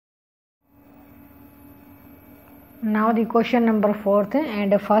Now the question number 4th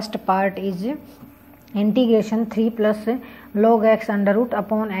and first part is integration 3 plus log x under root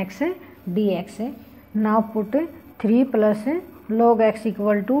upon x dx. Now put 3 plus log x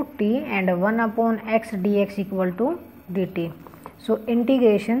equal to t and 1 upon x dx equal to dt. So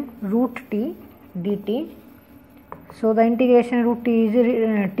integration root t dt. So the integration root t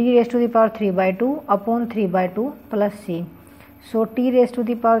is t raised to the power 3 by 2 upon 3 by 2 plus c. So t raised to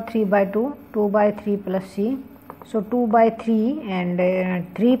the power 3 by 2, 2 by 3 plus c. So 2 by 3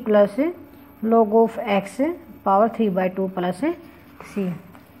 and 3 plus log of x power 3 by 2 plus c.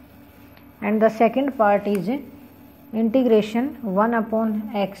 And the second part is integration 1 upon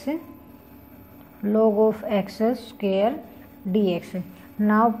x log of x square dx.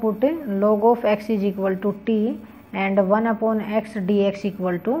 Now put log of x is equal to t and 1 upon x dx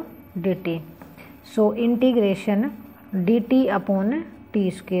equal to dt. So integration dt upon t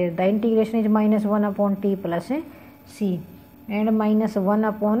square. The integration is minus 1 upon t plus c and minus 1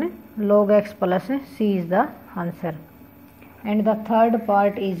 upon log x plus c is the answer. And the third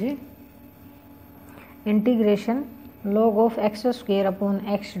part is integration log of x square upon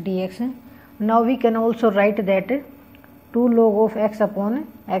x dx. Now we can also write that 2 log of x upon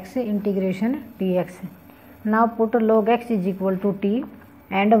x integration dx. Now put log x is equal to t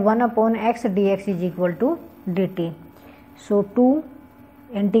and 1 upon x dx is equal to dt. So 2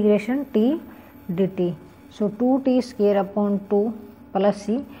 integration t dt. So 2t square upon 2 plus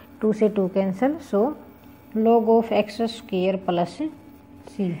c, 2 से 2 cancel. So log of x square plus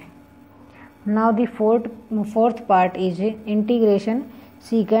c. Now the fourth part is integration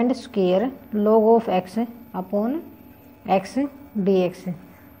secant square log of x upon x dx.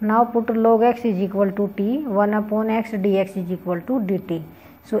 Now put log x is equal to t, 1 upon x dx is equal to dt.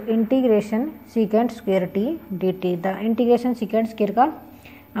 So integration secant square t dt. The integration secant square का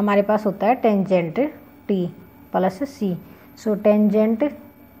हमारे पास होता है tangent t plus c. So tangent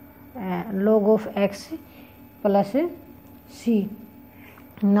log of x plus c.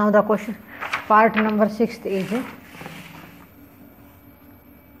 Now the question part number 6th is,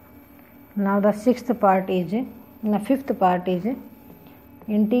 now the fifth part is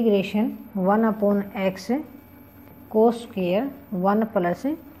integration 1 upon x cos square 1 plus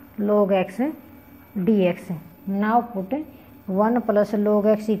log x dx. Now put 1 plus log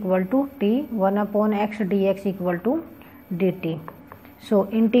x equal to t, 1 upon x dx equal to dt. So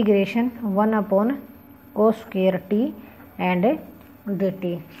integration 1 upon cos square t and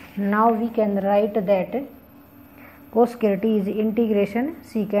dt. Now we can write that cos square t is integration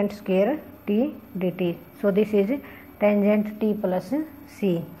secant square t dt. So this is tangent t plus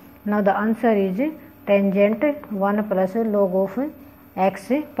c. Now the answer is tangent 1 plus log of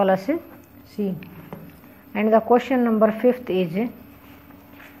x plus c. And the question number 5th is,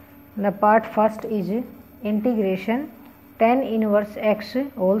 the part first is integration tan inverse x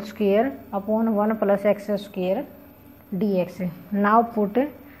whole square upon 1 plus x square dx. Now put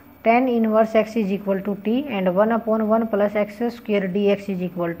tan inverse x is equal to t and 1 upon 1 plus x square dx is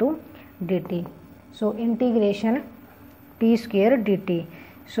equal to dt. So integration t square dt.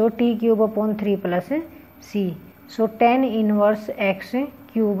 So t cube upon 3 plus c. So tan inverse x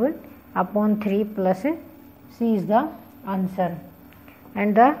cube upon 3 plus c is the answer.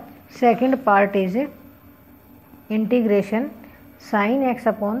 And the second part is integration sin x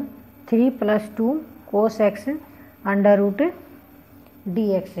upon 3 plus 2 cos x under root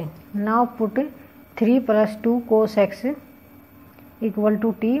dx. Now put 3 plus 2 cos x equal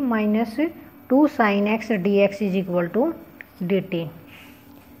to t minus 2 sin x dx is equal to dt.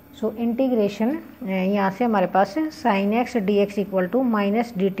 So integration यहाँ से हमारे पास sin x dx equal to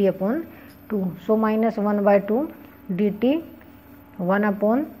minus dt upon 2. So minus 1 by 2 dt 1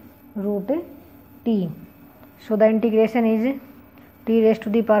 upon root t. So the integration is t raised to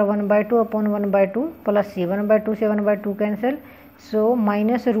the power 1 by 2 upon 1 by 2 plus c. 1 by 2 से 1 by 2 cancel. So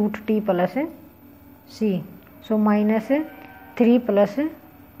minus root t plus c. So minus 3 plus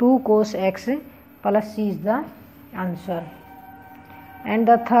 2 cos x plus c is the answer. And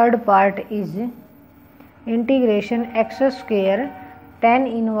the third part is integration x square tan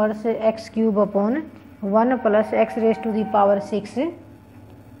inverse x cube upon 1 plus x raised to the power 6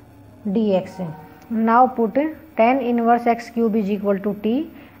 dx. Now put tan inverse x cube is equal to t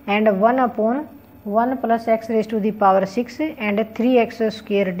and 1 upon 1 plus x raised to the power 6 and 3x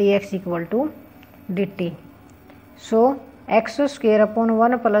square dx equal to dt. So x square upon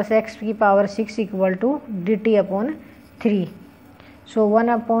 1 plus x की power 6 equal to dt upon 3. So 1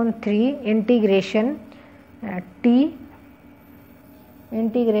 upon 3 integration t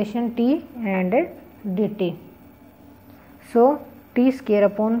and dt. So t square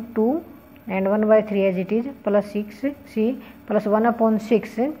upon 2 and 1 by 3 as it is plus 6c plus 1 upon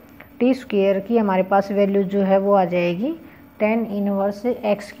 6 T square की हमारे पास value जो है वो आ जाएगी tan inverse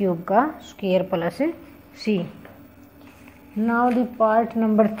x cube का square plus c. Now the part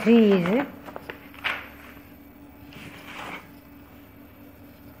number 3 is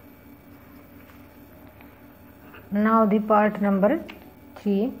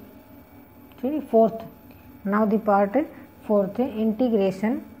fourth. Now the part fourth,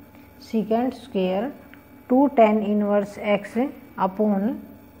 integration secant square 2 tan inverse x upon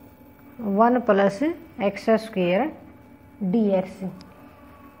 1 plus x square dx.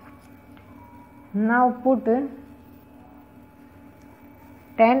 Now put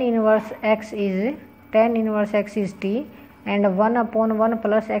tan inverse x is t and 1 upon 1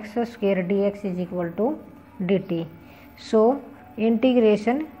 plus x square dx is equal to dt. So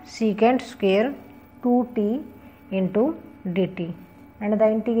integration secant square 2t into dt, and the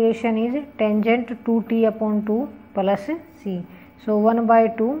integration is tangent 2t upon 2 plus c. So 1 by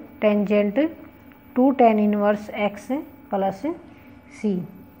 2 tangent 2 tan inverse x plus c.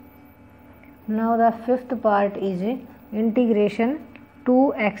 Now the fifth part is integration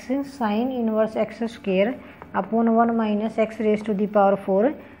 2x sin inverse x square upon 1 minus x raised to the power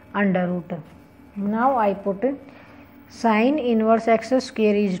 4 under root. Now I put sin inverse x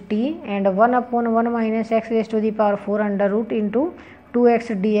square is t and 1 upon 1 minus x raised to the power 4 under root into 2x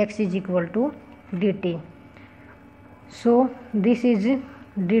dx is equal to dt. So this is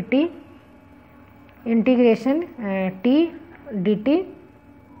dt integration t dt.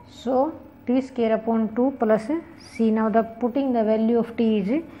 So t square upon 2 plus c. Now the putting the value of t is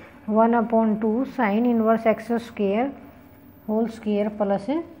 1 upon 2 sin inverse x square whole square plus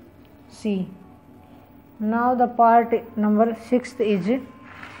c. Now the part number 6 is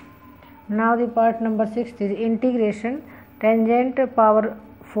integration tangent power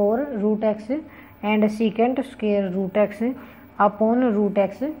 4 root x and secant square root x upon root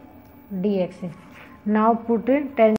x dx. Now put tangent